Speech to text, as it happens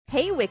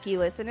Hey, Wiki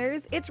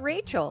listeners, it's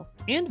Rachel.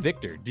 And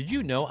Victor, did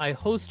you know I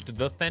host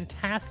the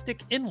fantastic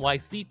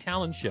NYC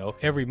Talent Show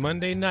every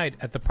Monday night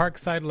at the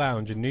Parkside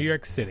Lounge in New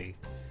York City?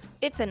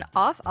 It's an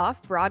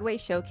off-Broadway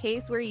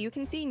showcase where you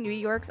can see New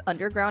York's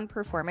underground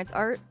performance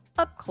art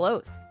up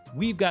close.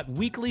 We've got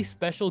weekly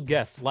special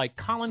guests like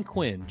Colin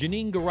Quinn,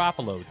 Janine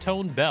Garofalo,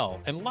 Tone Bell,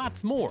 and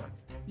lots more.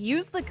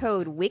 Use the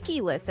code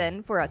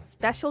WIKILISTEN for a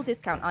special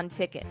discount on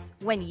tickets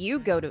when you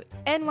go to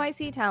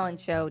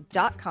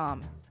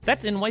nyctalentshow.com.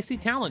 That's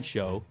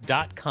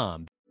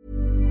nyctalentshow.com.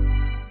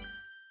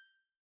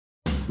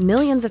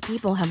 Millions of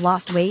people have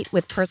lost weight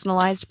with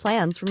personalized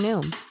plans from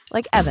Noom.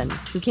 Like Evan,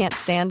 who can't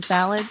stand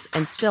salads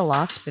and still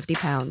lost 50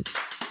 pounds.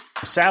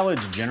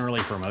 Salads generally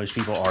for most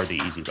people are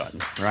the easy button,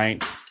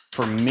 right?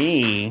 For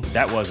me,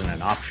 that wasn't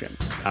an option.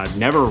 I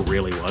never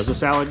really was a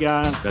salad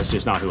guy. That's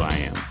just not who I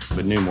am.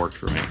 But Noom worked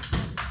for me.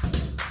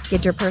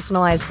 Get your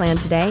personalized plan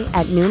today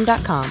at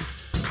Noom.com.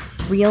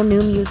 Real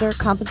Noom user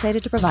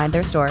compensated to provide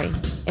their story.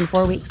 In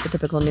 4 weeks, the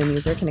typical Noom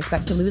user can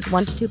expect to lose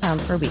 1 to 2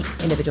 pounds per week.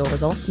 Individual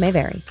results may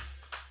vary.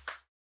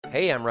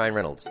 Hey, I'm Ryan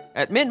Reynolds.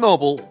 At Mint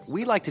Mobile,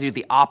 we like to do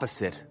the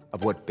opposite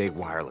of what Big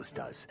Wireless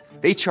does.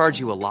 They charge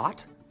you a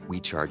lot,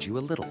 we charge you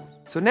a little.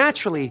 So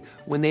naturally,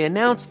 when they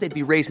announced they'd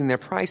be raising their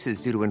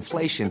prices due to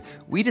inflation,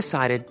 we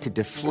decided to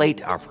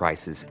deflate our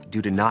prices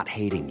due to not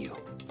hating you.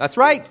 That's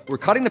right. We're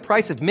cutting the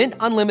price of Mint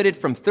Unlimited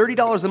from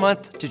 $30 a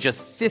month to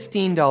just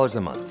 $15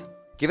 a month.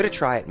 Give it a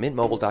try at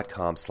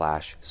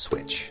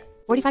mintmobile.com/switch.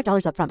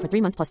 $45 up front for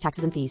 3 months plus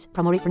taxes and fees.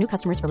 Promo rate for new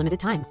customers for limited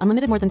time.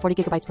 Unlimited more than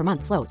 40 gigabytes per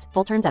month. Slows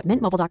full terms at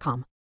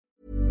mintmobile.com.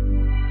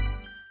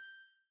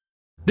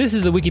 This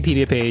is the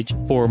Wikipedia page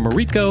for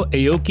Mariko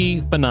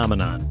Aoki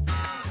Phenomenon.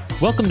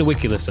 Welcome to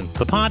WikiListen,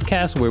 the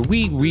podcast where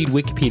we read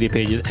Wikipedia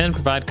pages and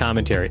provide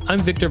commentary. I'm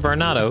Victor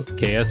Varnado,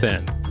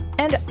 KSN.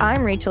 And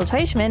I'm Rachel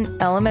Teichman,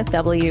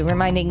 LMSW,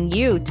 reminding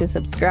you to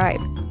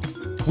subscribe.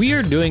 We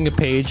are doing a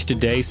page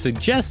today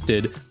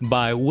suggested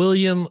by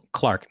William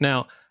Clark.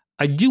 Now,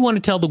 I do want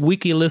to tell the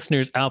Wiki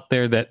listeners out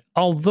there that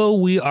although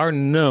we are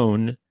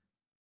known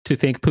to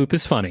think poop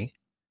is funny,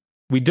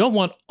 we don't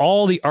want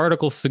all the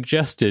articles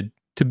suggested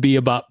to be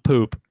about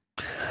poop.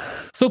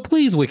 So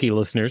please, Wiki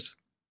listeners,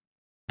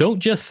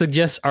 don't just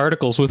suggest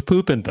articles with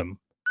poop in them.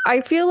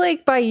 I feel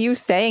like by you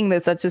saying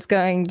this, that's just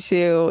going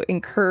to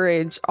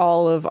encourage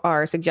all of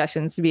our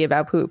suggestions to be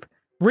about poop.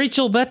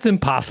 Rachel, that's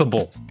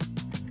impossible.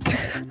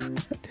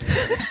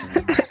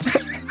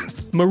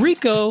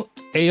 Mariko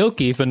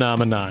Aoki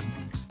Phenomenon.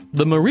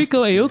 The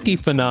Mariko Aoki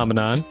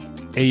phenomenon,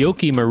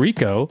 Aoki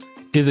Mariko,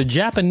 is a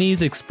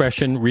Japanese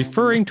expression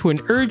referring to an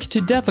urge to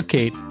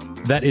defecate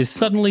that is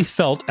suddenly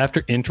felt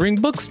after entering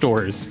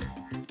bookstores.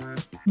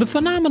 The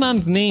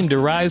phenomenon's name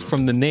derives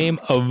from the name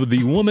of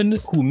the woman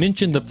who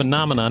mentioned the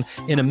phenomenon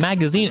in a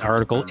magazine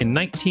article in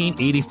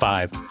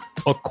 1985.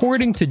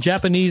 According to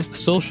Japanese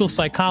social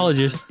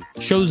psychologist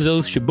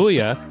Shozo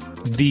Shibuya,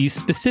 the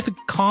specific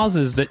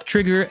causes that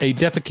trigger a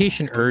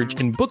defecation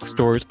urge in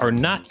bookstores are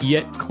not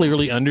yet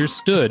clearly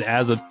understood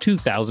as of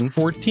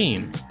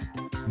 2014.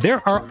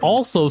 There are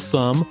also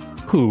some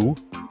who,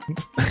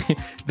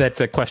 that's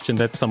a question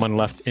that someone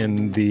left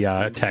in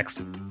the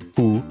text,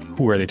 who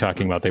are they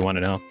talking about? They want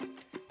to know.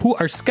 Who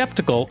are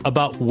skeptical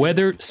about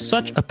whether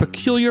such a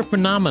peculiar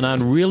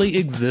phenomenon really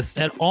exists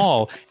at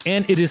all,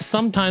 and it is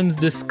sometimes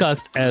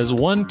discussed as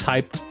one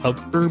type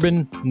of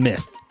urban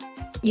myth.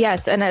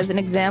 Yes, and as an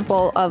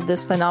example of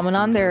this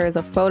phenomenon, there is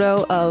a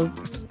photo of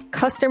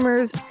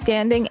customers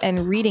standing and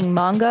reading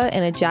manga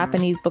in a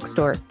Japanese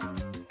bookstore.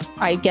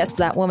 I guess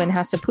that woman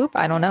has to poop.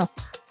 I don't know.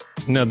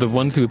 No, the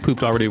ones who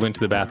pooped already went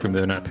to the bathroom.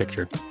 They're not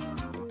pictured.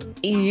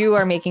 You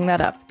are making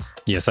that up.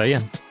 Yes, I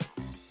am.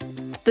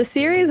 The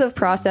series of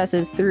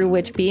processes through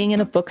which being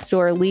in a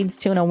bookstore leads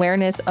to an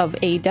awareness of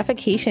a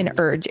defecation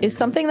urge is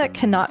something that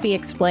cannot be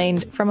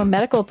explained from a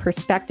medical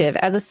perspective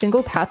as a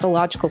single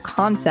pathological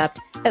concept,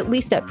 at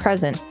least at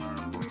present.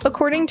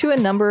 According to a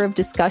number of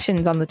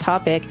discussions on the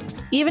topic,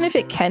 even if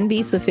it can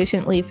be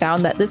sufficiently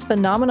found that this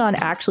phenomenon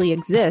actually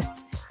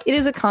exists, it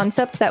is a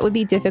concept that would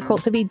be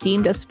difficult to be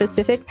deemed a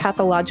specific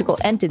pathological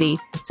entity,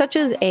 such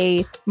as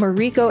a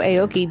Mariko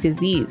Aoki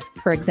disease,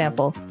 for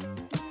example.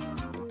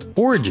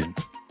 Origin.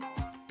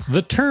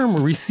 The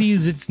term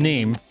receives its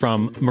name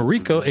from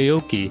Mariko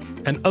Aoki,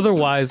 an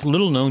otherwise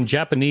little-known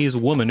Japanese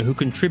woman who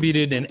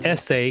contributed an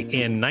essay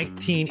in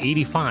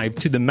 1985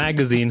 to the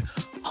magazine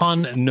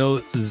Hon no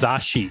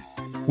Zashi,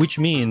 which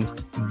means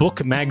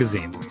book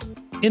magazine.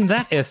 In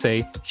that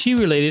essay, she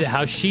related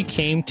how she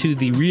came to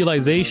the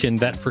realization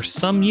that for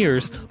some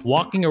years,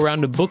 walking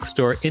around a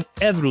bookstore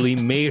inevitably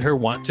made her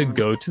want to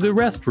go to the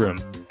restroom.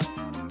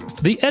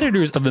 The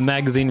editors of the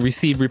magazine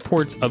received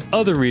reports of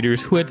other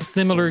readers who had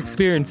similar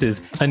experiences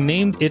and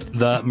named it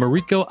the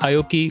Mariko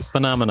Aoki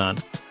phenomenon.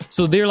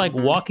 So they're like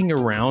walking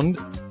around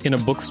in a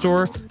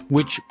bookstore,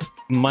 which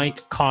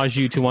might cause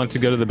you to want to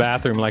go to the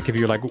bathroom. Like if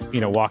you're like,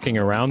 walking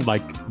around,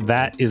 like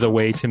that is a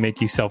way to make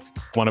yourself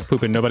want to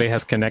poop, and nobody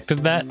has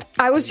connected that.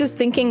 I was just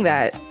thinking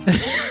that.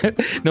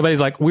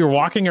 Nobody's like, we were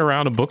walking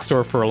around a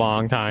bookstore for a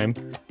long time.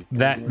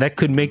 that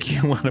could make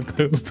you want to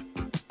poop. Just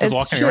It's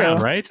walking true.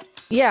 around, right?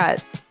 Yeah.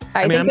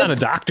 I mean, think I'm not a that's-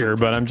 doctor,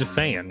 but I'm just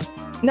saying.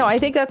 No, I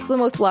think that's the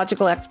most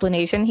logical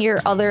explanation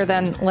here, other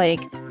than, like,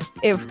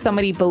 if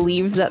somebody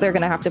believes that they're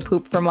going to have to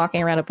poop from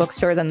walking around a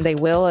bookstore, then they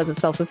will, as a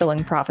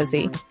self-fulfilling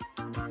prophecy.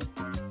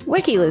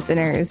 Wiki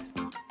listeners,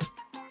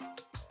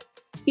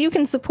 you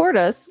can support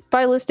us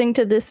by listening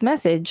to this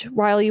message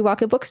while you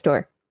walk a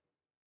bookstore.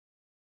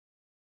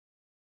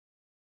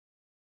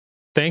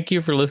 Thank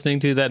you for listening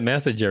to that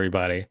message,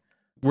 everybody.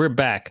 We're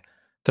back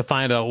to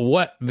find out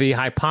what the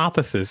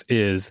hypothesis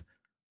is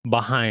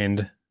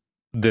behind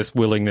this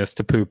willingness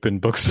to poop in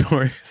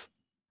bookstores.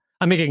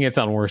 I'm making it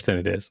sound worse than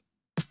it is.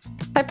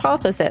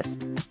 Hypothesis.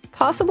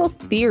 Possible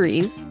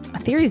theories. A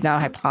theory is not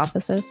a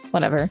hypothesis.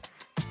 Whatever.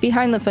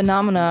 Behind the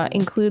phenomena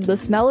include the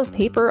smell of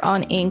paper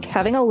on ink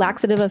having a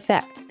laxative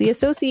effect, the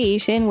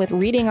association with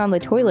reading on the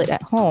toilet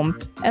at home,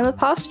 and the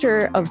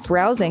posture of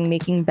browsing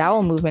making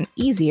bowel movement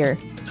easier.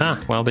 Ah,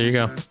 well, there you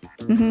go.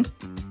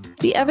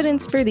 The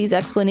evidence for these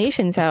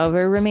explanations,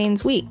 however,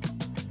 remains weak.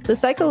 The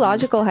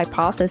psychological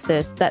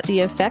hypothesis that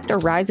the effect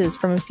arises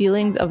from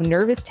feelings of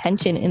nervous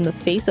tension in the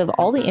face of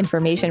all the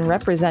information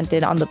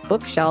represented on the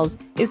bookshelves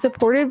is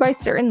supported by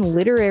certain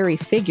literary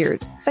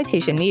figures,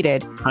 citation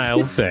needed,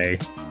 I'll say.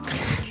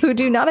 who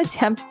do not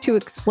attempt to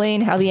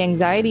explain how the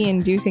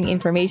anxiety-inducing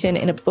information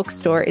in a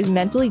bookstore is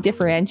mentally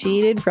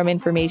differentiated from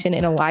information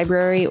in a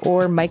library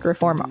or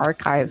microform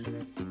archive.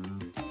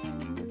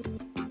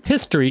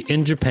 History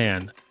in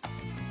Japan.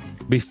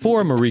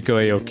 Before Mariko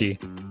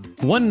Aoki,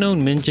 one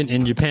known mention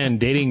in Japan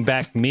dating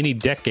back many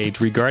decades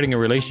regarding a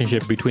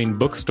relationship between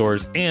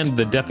bookstores and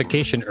the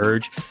defecation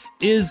urge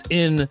is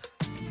in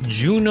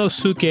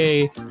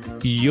Junosuke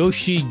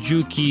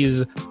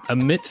Yoshijuki's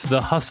Amidst the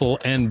Hustle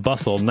and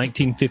Bustle,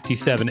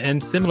 1957,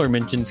 and similar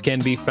mentions can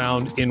be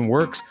found in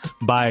works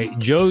by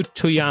Joe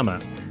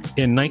Toyama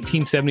in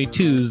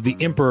 1972's The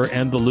Emperor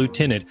and the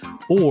Lieutenant,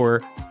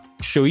 or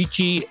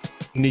Shoichi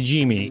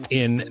Nijimi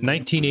in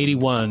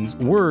 1981's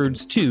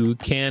Words Too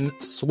Can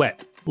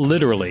Sweat,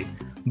 literally.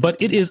 But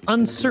it is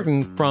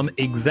uncertain from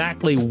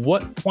exactly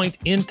what point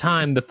in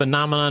time the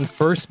phenomenon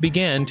first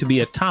began to be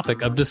a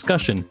topic of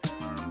discussion.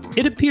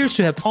 It appears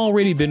to have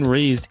already been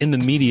raised in the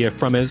media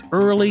from as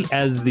early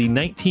as the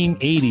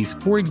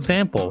 1980s. For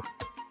example,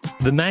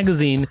 the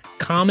magazine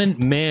Common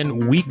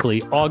Man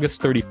Weekly,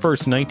 August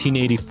 31st,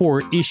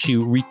 1984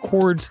 issue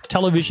records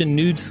television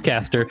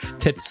newscaster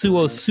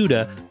Tetsuo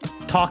Suda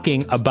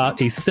talking about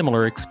a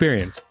similar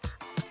experience.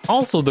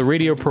 Also, the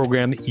radio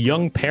program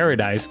Young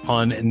Paradise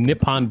on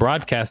Nippon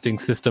Broadcasting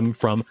System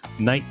from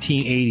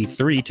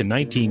 1983 to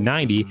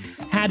 1990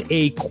 had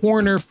a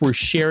corner for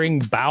sharing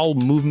bowel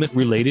movement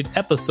related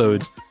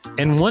episodes.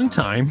 And one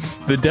time,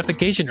 the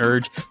defecation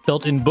urge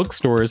felt in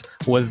bookstores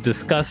was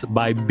discussed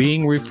by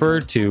being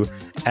referred to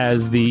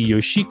as the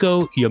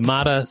Yoshiko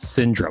Yamada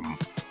syndrome.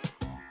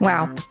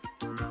 Wow.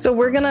 So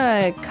we're going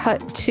to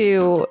cut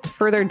to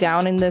further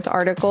down in this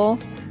article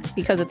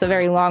because it's a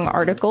very long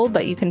article,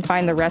 but you can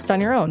find the rest on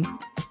your own.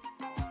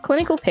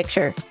 Clinical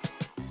picture.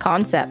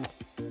 Concept.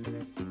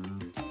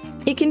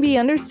 It can be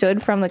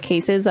understood from the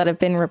cases that have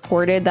been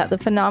reported that the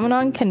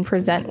phenomenon can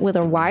present with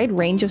a wide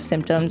range of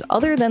symptoms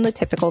other than the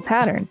typical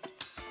pattern.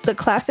 The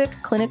classic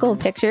clinical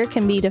picture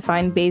can be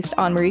defined based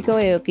on Mariko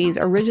Aoki's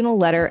original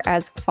letter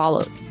as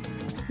follows.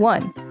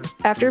 1.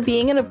 After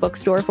being in a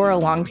bookstore for a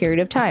long period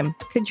of time,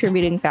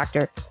 contributing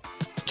factor.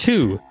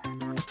 2.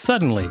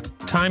 Suddenly,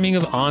 timing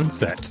of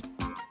onset.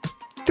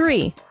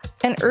 3.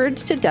 An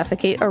urge to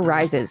defecate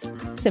arises,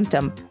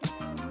 symptom.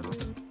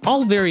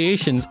 All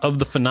variations of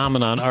the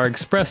phenomenon are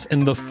expressed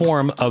in the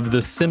form of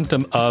the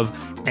symptom of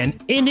an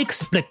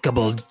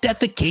inexplicable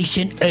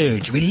defecation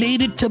urge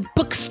related to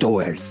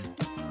bookstores.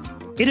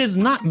 It is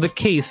not the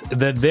case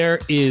that there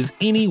is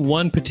any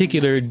one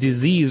particular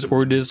disease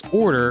or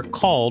disorder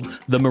called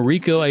the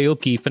Mariko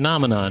Aoki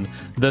phenomenon.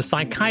 The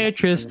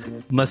psychiatrist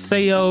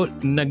Masao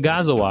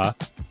Nagasawa,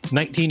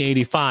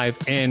 1985,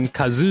 and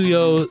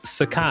Kazuyo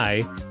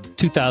Sakai,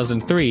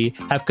 2003,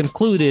 have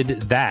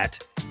concluded that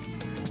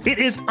it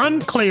is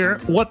unclear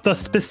what the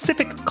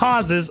specific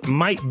causes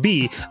might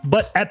be,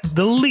 but at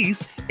the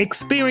least,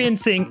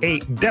 experiencing a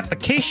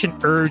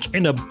defecation urge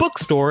in a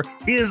bookstore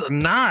is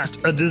not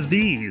a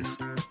disease.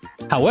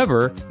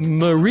 However,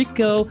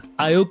 Mariko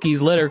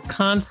Aoki's letter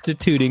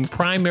constituting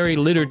primary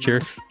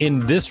literature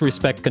in this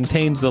respect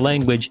contains the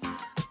language,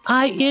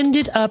 "I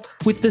ended up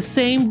with the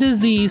same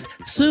disease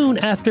soon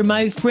after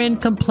my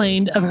friend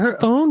complained of her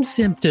own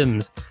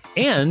symptoms."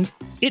 And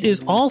it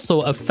is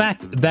also a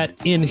fact that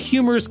in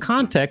humorous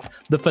context,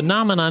 the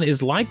phenomenon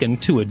is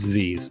likened to a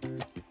disease.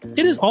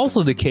 It is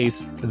also the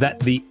case that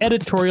the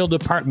editorial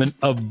department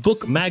of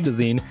Book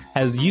Magazine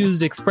has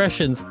used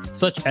expressions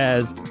such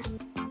as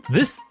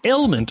 "this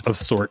ailment of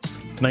sorts,"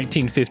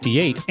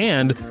 1958,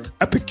 and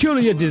 "a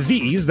peculiar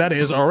disease that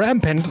is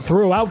rampant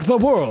throughout the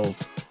world,"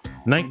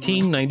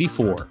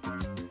 1994.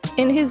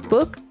 In his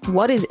book,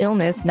 What is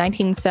Illness,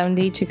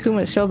 1970,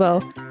 Chikuma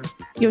Shobo,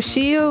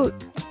 Yoshio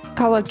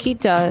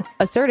Kawakita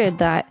asserted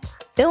that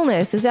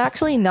Illness is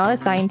actually not a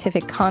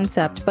scientific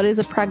concept, but is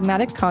a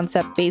pragmatic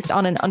concept based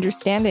on an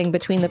understanding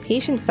between the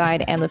patient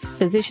side and the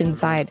physician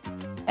side.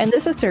 And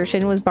this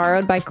assertion was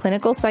borrowed by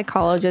clinical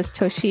psychologist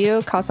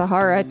Toshio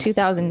Kasahara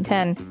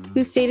 2010,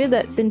 who stated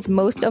that since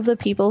most of the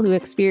people who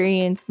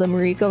experience the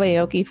Mariko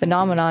Aoki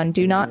phenomenon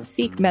do not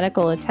seek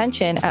medical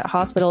attention at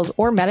hospitals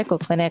or medical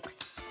clinics,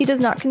 he does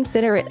not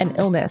consider it an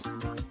illness.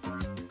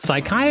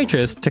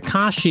 Psychiatrist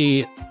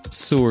Takashi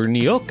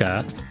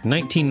Tsunioka,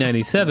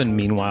 1997,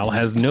 meanwhile,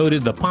 has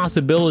noted the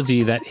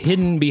possibility that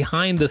hidden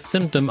behind the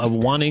symptom of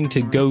wanting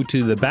to go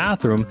to the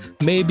bathroom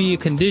may be a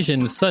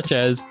condition such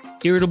as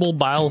irritable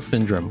bowel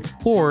syndrome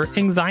or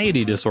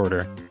anxiety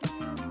disorder.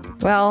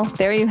 Well,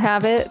 there you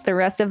have it. The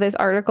rest of this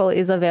article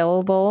is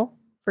available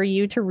for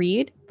you to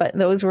read, but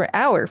those were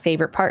our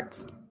favorite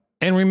parts.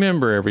 And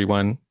remember,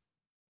 everyone,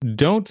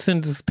 don't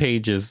send us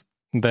pages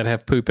that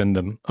have poop in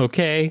them,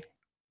 okay?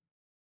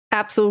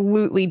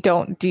 Absolutely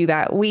don't do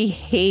that. We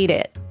hate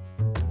it.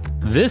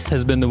 This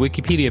has been the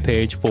Wikipedia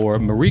page for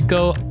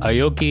Mariko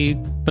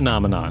Aoki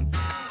phenomenon.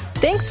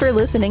 Thanks for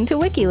listening to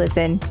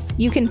WikiListen.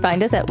 You can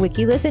find us at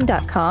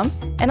wikilisten.com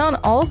and on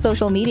all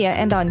social media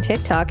and on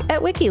TikTok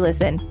at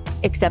WikiListen,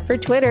 except for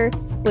Twitter,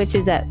 which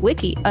is at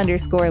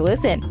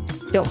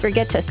wiki_listen. Don't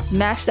forget to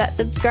smash that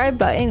subscribe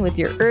button with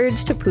your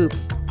urge to poop.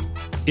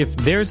 If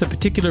there's a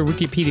particular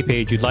Wikipedia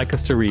page you'd like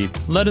us to read,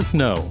 let us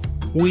know.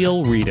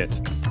 We'll read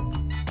it.